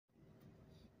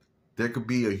there could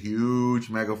be a huge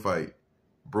mega fight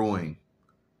brewing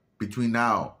between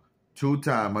now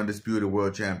two-time undisputed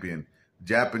world champion,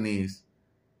 Japanese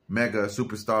mega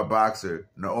superstar boxer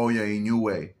Naoya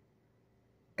Inoue,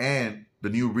 and the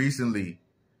new recently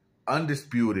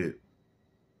undisputed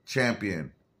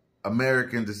champion,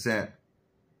 American descent,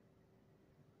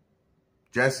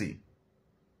 Jesse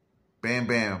Bam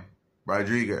Bam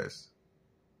Rodriguez.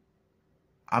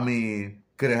 I mean,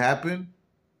 could it happen?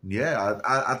 Yeah,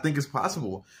 I think it's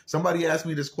possible. Somebody asked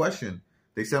me this question.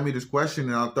 They sent me this question,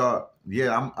 and I thought,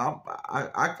 yeah,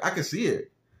 I can see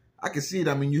it. I can see it.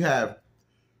 I mean, you have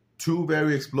two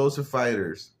very explosive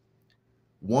fighters.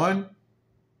 One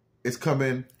is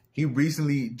coming. He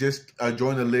recently just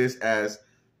joined the list as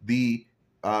the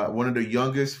one of the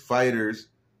youngest fighters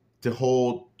to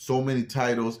hold so many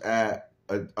titles at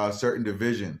a certain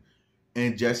division,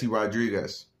 in Jesse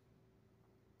Rodriguez.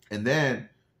 And then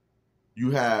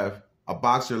you have a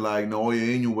boxer like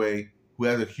Naoya Inoue, who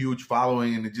has a huge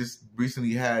following and just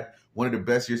recently had one of the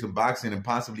best years in boxing and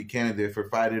possibly candidate for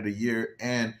Fighter of the Year,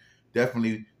 and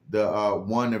definitely the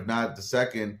one, if not the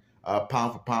second,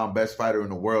 pound for pound best fighter in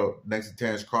the world next to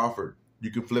Terrence Crawford.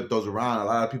 You can flip those around. A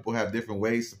lot of people have different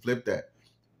ways to flip that.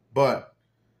 But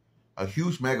a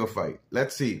huge mega fight.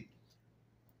 Let's see.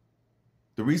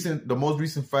 The most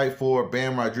recent fight for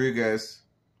Bam Rodriguez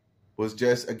was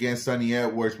just against Sonny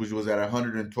Edwards, which was at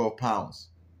 112 pounds.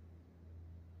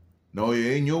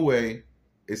 Naoya Inoue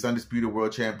is undisputed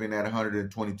world champion at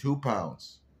 122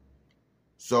 pounds.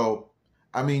 So,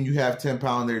 I mean, you have 10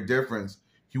 pound there difference.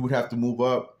 He would have to move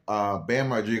up.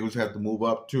 Bam Rodriguez would have to move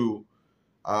up to,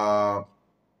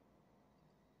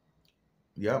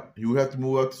 he would have to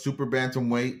move up to super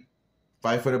bantamweight,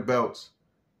 fight for the belts.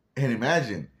 And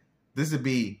imagine, this would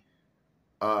be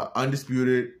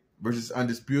undisputed versus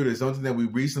undisputed, something that we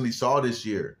recently saw this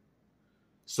year.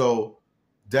 So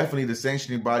definitely the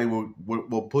sanctioning body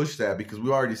will push that, because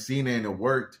we already seen it and it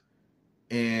worked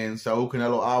in Saul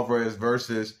Canelo Alvarez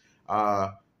versus Jermell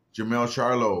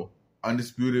Charlo,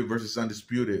 undisputed versus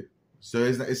undisputed. So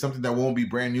it's something that won't be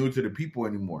brand new to the people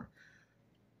anymore.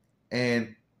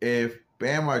 And if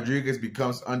Bam Rodriguez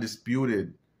becomes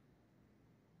undisputed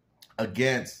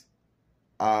against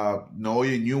Naoya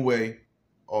Inoue,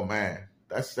 oh man,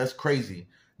 that's crazy.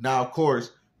 Now, of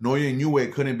course, Naoya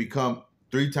Inoue couldn't become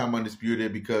three-time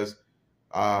undisputed because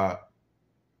Bam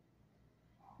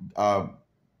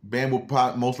will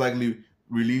most likely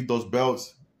relieve those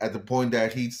belts at the point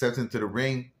that he steps into the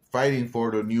ring fighting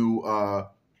for the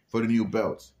new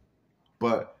belts.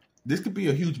 But this could be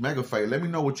a huge mega fight. Let me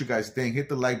know what you guys think. Hit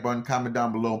the like button, comment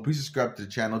down below, and please subscribe to the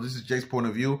channel. This is Jake's point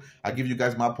of view. I give you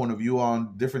guys my point of view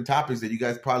on different topics that you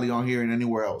guys probably aren't hearing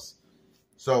anywhere else.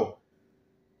 So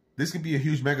this could be a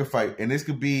huge mega fight, and this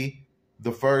could be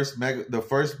the first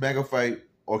mega fight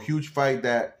or huge fight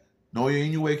that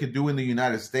Naoya Inoue could do in the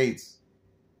United States,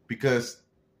 because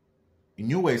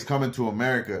Inoue is coming to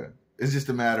America. It's just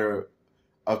a matter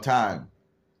of time.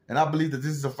 And I believe that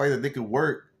this is a fight that they could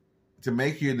work to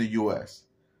make here in the U.S.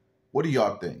 What do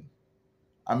y'all think?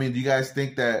 I mean, do you guys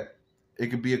think that it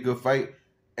could be a good fight?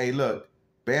 Hey, look,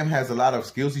 Bam has a lot of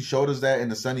skills. He showed us that in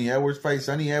the Sonny Edwards fight.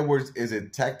 Sonny Edwards is a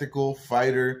tactical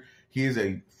fighter. He is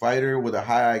a fighter with a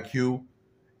high IQ.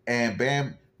 And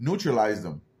Bam neutralized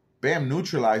him. Bam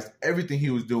neutralized everything he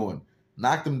was doing.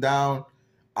 Knocked him down,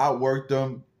 outworked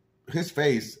him. His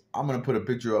face, I'm going to put a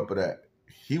picture up of that.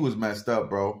 He was messed up,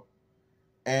 bro.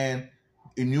 And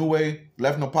Inoue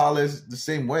left no polish the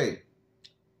same way.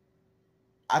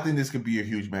 I think this could be a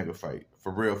huge mega fight.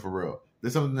 For real, for real.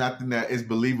 There's something I think that is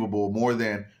believable more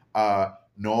than Naoya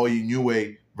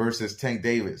Inoue versus Tank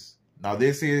Davis. Now,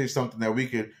 this is something that we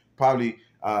could probably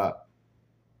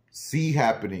see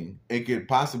happening. It could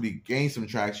possibly gain some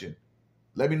traction.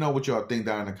 Let me know what y'all think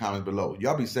down in the comments below.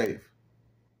 Y'all be safe.